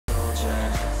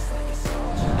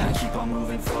on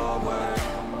moving forward,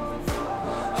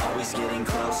 always getting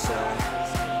closer.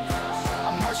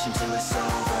 I'm marching till it's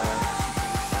over.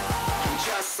 I'm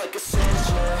just like a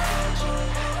soldier.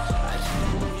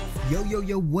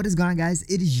 Yo, what is going on, guys?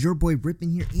 It is your boy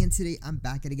Rippin here, and today I'm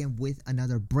back at again with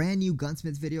another brand new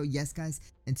Gunsmith video. Yes, guys,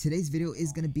 and today's video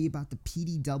is going to be about the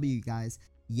PDW, guys.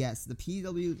 Yes, the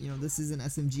PDW, you know, this is an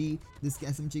SMG. This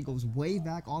SMG goes way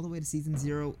back all the way to season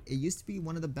 0. It used to be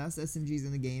one of the best SMGs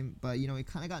in the game, but you know, it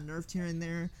kind of got nerfed here and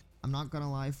there. I'm not gonna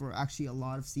lie, for actually a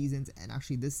lot of seasons, and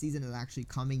actually this season is actually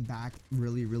coming back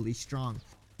really strong.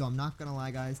 So I'm not gonna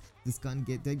lie, guys, this gun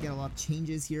did get a lot of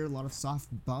changes here, a lot of soft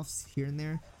buffs here and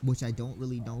there, which I don't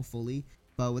really know fully.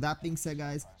 But with that being said,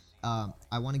 guys,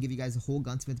 I want to give you guys a whole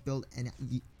Gunsmith build, and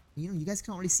you know, you guys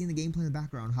can already see in the gameplay in the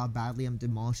background how badly I'm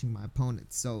demolishing my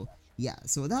opponents. So yeah,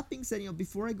 so with that being said, you know,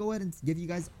 before I go ahead and give you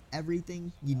guys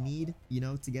everything you need, you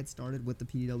know, to get started with the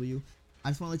PDW, I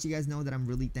just want to let you guys know that I'm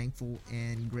really thankful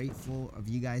and grateful of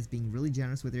you guys being really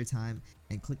generous with your time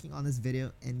and clicking on this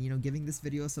video and, you know, giving this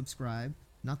video a subscribe.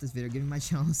 Not this video, giving my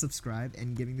channel a subscribe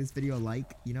and giving this video a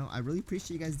like. You know, I really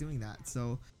appreciate you guys doing that.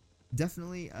 So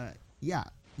definitely, yeah,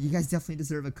 you guys definitely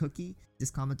deserve a cookie.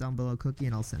 Just comment down below a cookie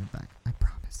and I'll send it back, I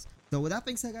promise. So with that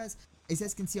being said, guys, as you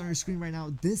guys can see on your screen right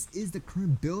now, this is the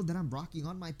current build that I'm rocking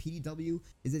on my PDW.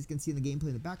 As you guys can see in the gameplay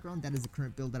in the background, that is the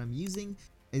current build that I'm using.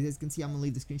 As you guys can see, I'm gonna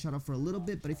leave the screenshot up for a little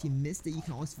bit, but if you missed it, you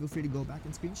can always feel free to go back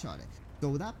and screenshot it. So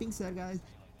with that being said, guys,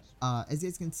 as you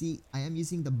guys can see, I am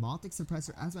using the Multic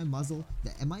Suppressor as my muzzle,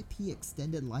 the MIP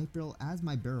Extended Light Barrel as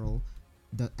my barrel,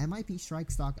 the MIP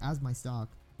Strike Stock as my stock,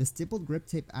 the Stippled Grip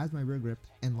Tape as my rear grip,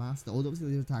 and last, the OWC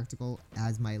Laser Tactical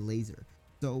as my laser.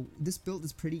 So this build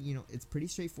is pretty, you know, it's pretty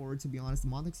straightforward, to be honest. The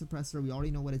Multic Suppressor, we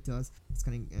already know what it does. It's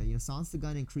gonna, you know, silence the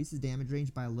gun, increases damage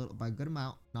range by a good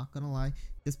amount. Not gonna lie,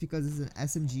 just because this is an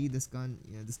SMG, this gun,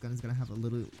 you know, this gun is gonna have a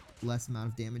little less amount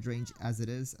of damage range as it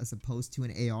is, as opposed to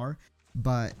an AR.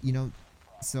 But you know,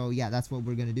 so yeah, that's what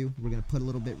we're gonna do. We're gonna put a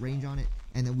little bit range on it,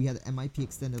 and then we have the MIP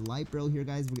Extended Light Barrel here,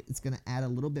 guys. It's gonna add a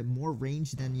little bit more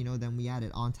range than, you know, than we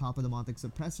added on top of the Multic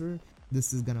Suppressor.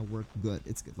 This is gonna work good.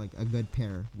 It's like a good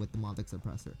pair with the Multic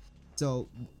Suppressor. So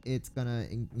it's gonna,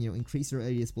 you know, increase your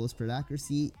radius bullets per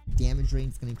accuracy. Damage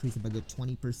range is gonna increase it by a good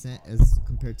 20% as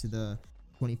compared to the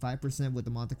 25% with the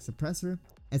Multic Suppressor.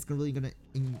 It's really gonna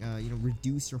you know,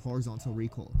 reduce your horizontal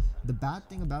recoil. The bad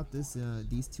thing about this,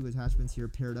 these two attachments here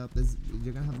paired up, is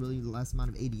you're gonna have really less amount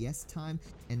of ADS time,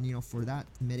 and you know, for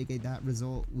that, to mitigate that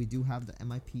result, we do have the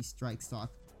MIP Strike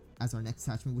Stock as our next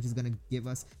attachment, which is gonna give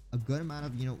us a good amount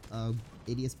of, you know,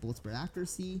 ADS bullets per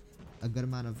accuracy, a good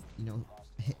amount of, you know,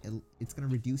 it's gonna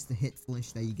reduce the hit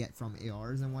flinch that you get from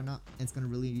ARs and whatnot. And it's gonna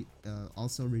really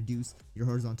also reduce your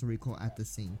horizontal recoil at the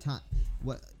same time.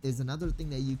 What is another thing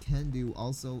that you can do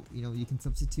also, you know, you can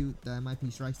substitute the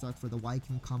MIP Strike Stock for the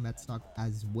YCAM Combat Stock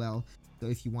as well. So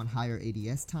if you want higher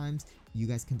ADS times, you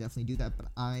guys can definitely do that. But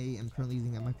I am currently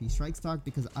using MIP Strike Stock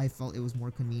because I felt it was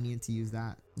more convenient to use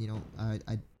that. You know,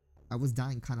 I was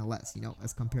dying kind of less, you know,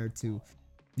 as compared to,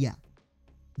 yeah,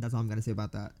 that's all I'm gonna say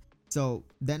about that. So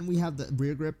then we have the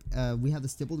rear grip, we have the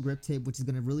Stippled Grip Tape, which is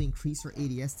going to really increase our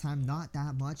ADS time, not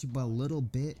that much, but a little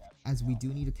bit, as we do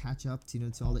need to catch up to, you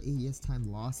know, to all the ADS time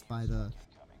lost by the,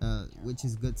 which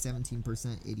is good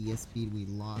 17% ADS speed we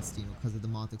lost, you know, because of the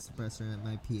Multic Suppressor and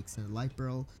MIP Extended Light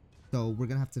Barrel. So we're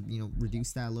going to have to, you know,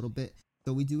 reduce that a little bit.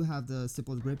 So we do have the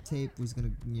Stippled Grip Tape, which is going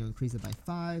to, you know, increase it by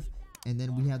 5. And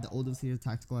then we have the OWC Laser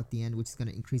Tactical at the end, which is going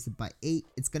to increase it by 8.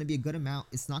 It's going to be a good amount.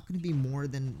 It's not going to be more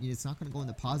than, you know, it's not going to go in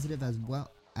the positive as well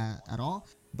at all.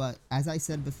 But as I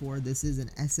said before, this is an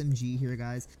SMG here,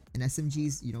 guys. And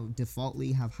SMGs, you know,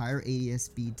 defaultly have higher ADS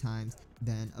speed times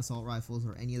than assault rifles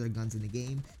or any other guns in the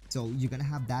game. So you're going to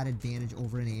have that advantage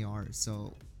over an AR.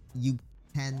 So you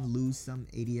can lose some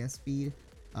ADS speed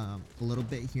a little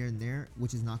bit here and there,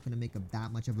 which is not going to make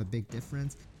that much of a big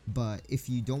difference. But if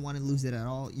you don't want to lose it at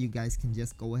all, you guys can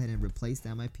just go ahead and replace the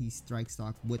MIP Strike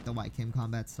Stock with the YCAM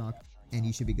Combat Stock, and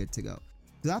you should be good to go.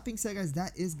 So that being said, guys,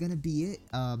 that is gonna be it.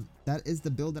 That is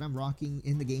the build that I'm rocking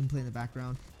in the gameplay in the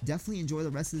background. Definitely enjoy the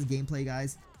rest of this gameplay,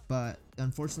 guys. But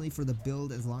unfortunately for the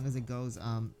build, as long as it goes,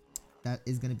 that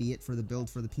is gonna be it for the build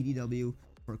for the PDW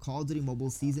for Call of Duty Mobile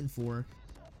Season 4.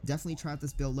 Definitely try out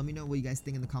this build. Let me know what you guys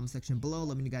think in the comment section below.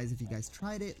 Let me know, guys, if you guys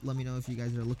tried it. Let me know if you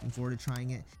guys are looking forward to trying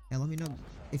it, and let me know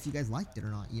if you guys liked it or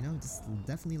not. You know, just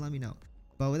definitely let me know.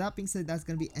 But with that being said, that's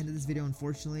gonna be the end of this video,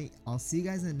 unfortunately. I'll see you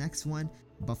guys in the next one,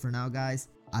 but for now, guys,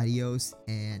 adios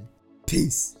and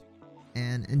peace,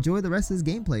 and enjoy the rest of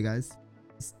this gameplay, guys.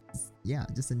 Yeah,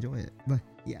 just enjoy it. But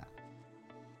yeah,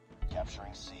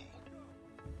 capturing C.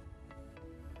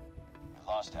 We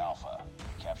lost Alpha.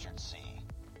 We captured C.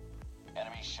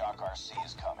 Enemy Friendly Shock RC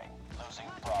is coming. Losing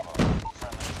Bravo.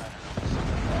 Friendly Predator missile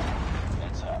inbound.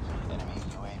 Heads up. Enemy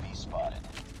UAV spotted.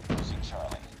 Losing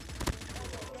Charlie.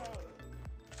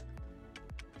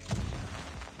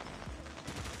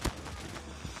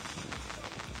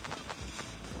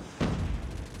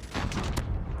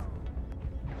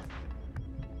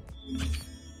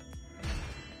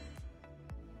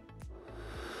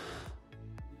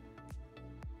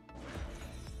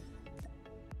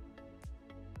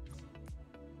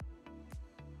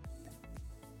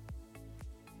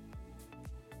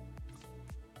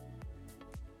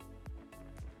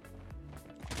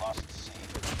 Lost C.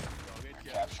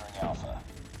 We're capturing Alpha.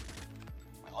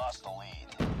 We lost the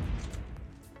lead.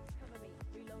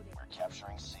 We're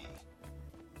capturing C.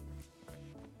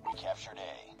 We captured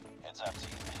A. Heads up, team.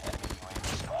 Enemy UAV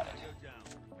spotted.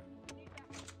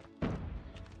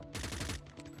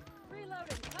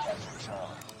 Captured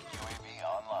Charlie. UAV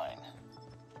online.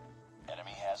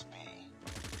 Enemy has B.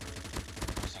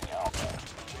 Losing Alpha.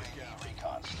 UAV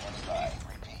recon standing by.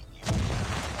 Repeat. UAV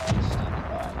recon standing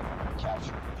by.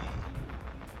 Captured B.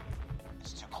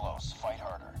 It's too close. Fight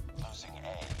harder. Losing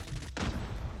A.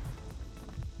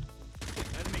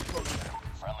 Enemy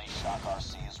contact. Friendly Shock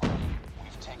RC is ready.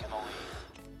 We've taken the lead.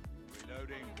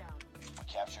 Reloading. We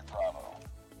captured Bravo.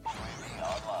 UAV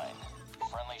online.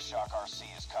 Friendly Shock RC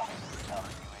is coming. Counter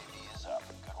UAV is up.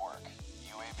 Good work.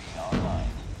 UAV online.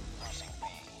 Losing B.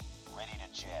 Ready to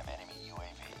jam enemy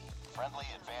UAV. Friendly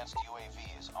advanced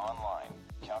UAV is online.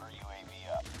 Counter UAV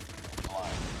up.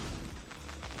 Blind.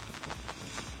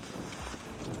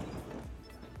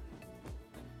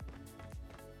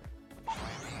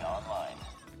 UAV online.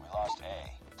 We lost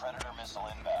A. Predator missile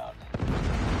inbound.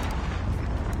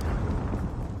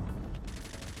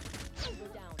 We're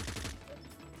down.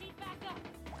 Need backup.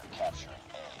 We're capturing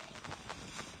A.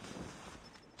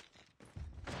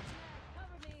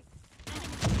 Cover me.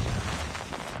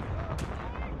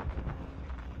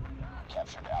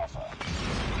 Captured Alpha.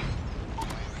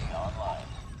 UAV online.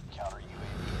 Counter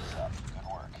UAV is up. Good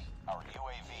work. Our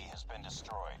UAV has been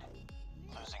destroyed.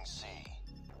 Losing C.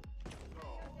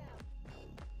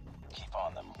 Keep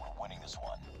on them. We're winning this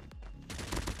one.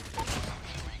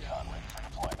 UAV recon ready for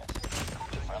deployment.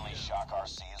 Friendly Shock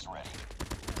RC is ready.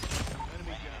 Enemy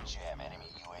Ready down. to jam enemy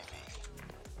UAV.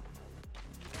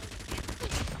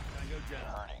 Tango You're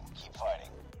down. hurting. Keep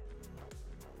fighting.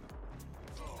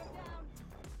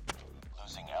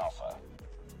 Losing Alpha.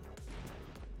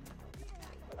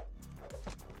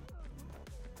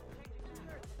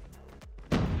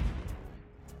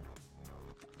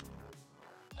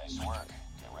 Nice work.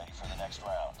 Get ready for the next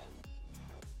round.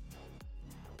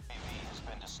 UAV has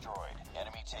been destroyed.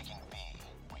 Enemy taking B.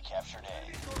 We captured A.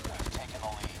 We've taken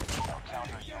the lead. Our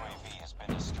counter UAV has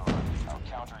been destroyed. Our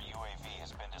counter UAV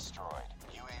has been destroyed.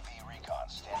 UAV recon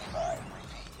standing by.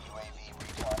 Repeat. UAV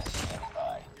recon is standing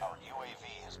by. Our UAV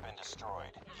has been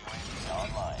destroyed. UAV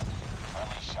online.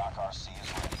 Friendly Shock RC is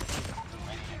ready.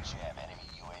 Ready to jam enemy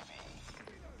UAV.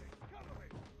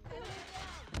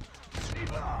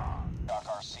 Shock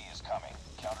RC is coming.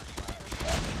 Counter UAV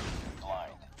up.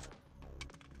 Blind.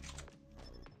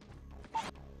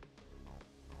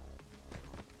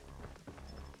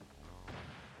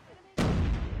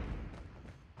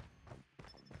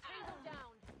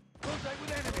 Down. Contact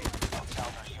with enemy. Our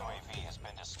counter UAV has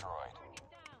been destroyed.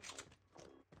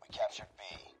 We captured B.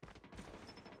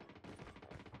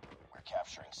 We're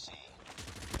capturing C.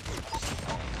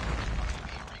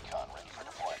 UAV recon ready for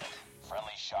deployment.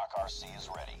 Friendly Shock RC is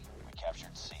ready. We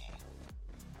captured C.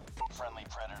 Friendly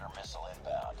Predator missile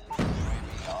inbound.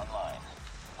 UAV online.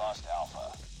 Lost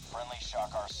Alpha. Friendly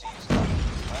Shock RC is coming.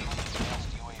 Friendly advanced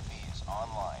UAV is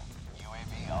online.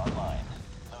 UAV online.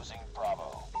 Losing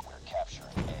Bravo. We're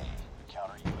capturing A.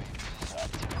 Counter UAV is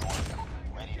up. Good work.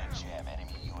 Ready to jam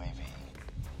enemy UAV.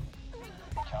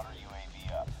 Counter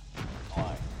UAV up.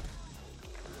 Blind.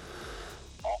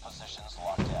 All positions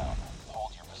locked down.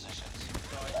 Hold your positions.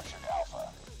 Captured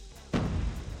Alpha.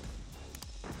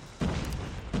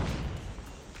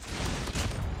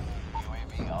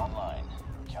 UAV online.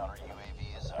 Counter UAV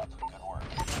is up. Good work.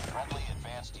 Friendly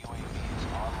advanced UAV is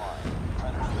online.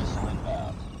 Predator missile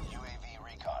inbound. UAV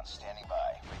recon standing by.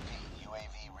 Repeat.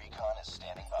 UAV recon is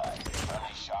standing by.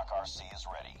 Friendly Shock RC is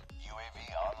ready. UAV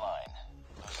online.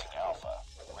 Losing Alpha.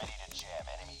 Ready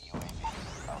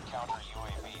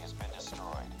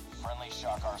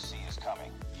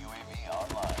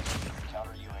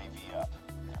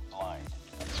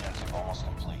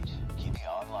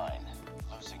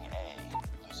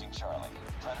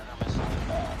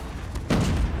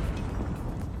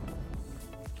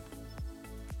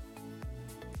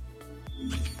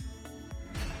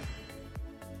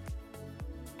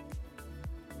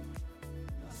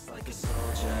like a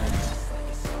soldier,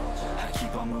 I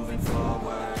keep on moving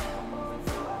forward,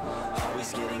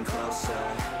 always getting closer,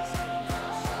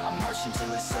 I'm marching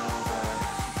till it's over.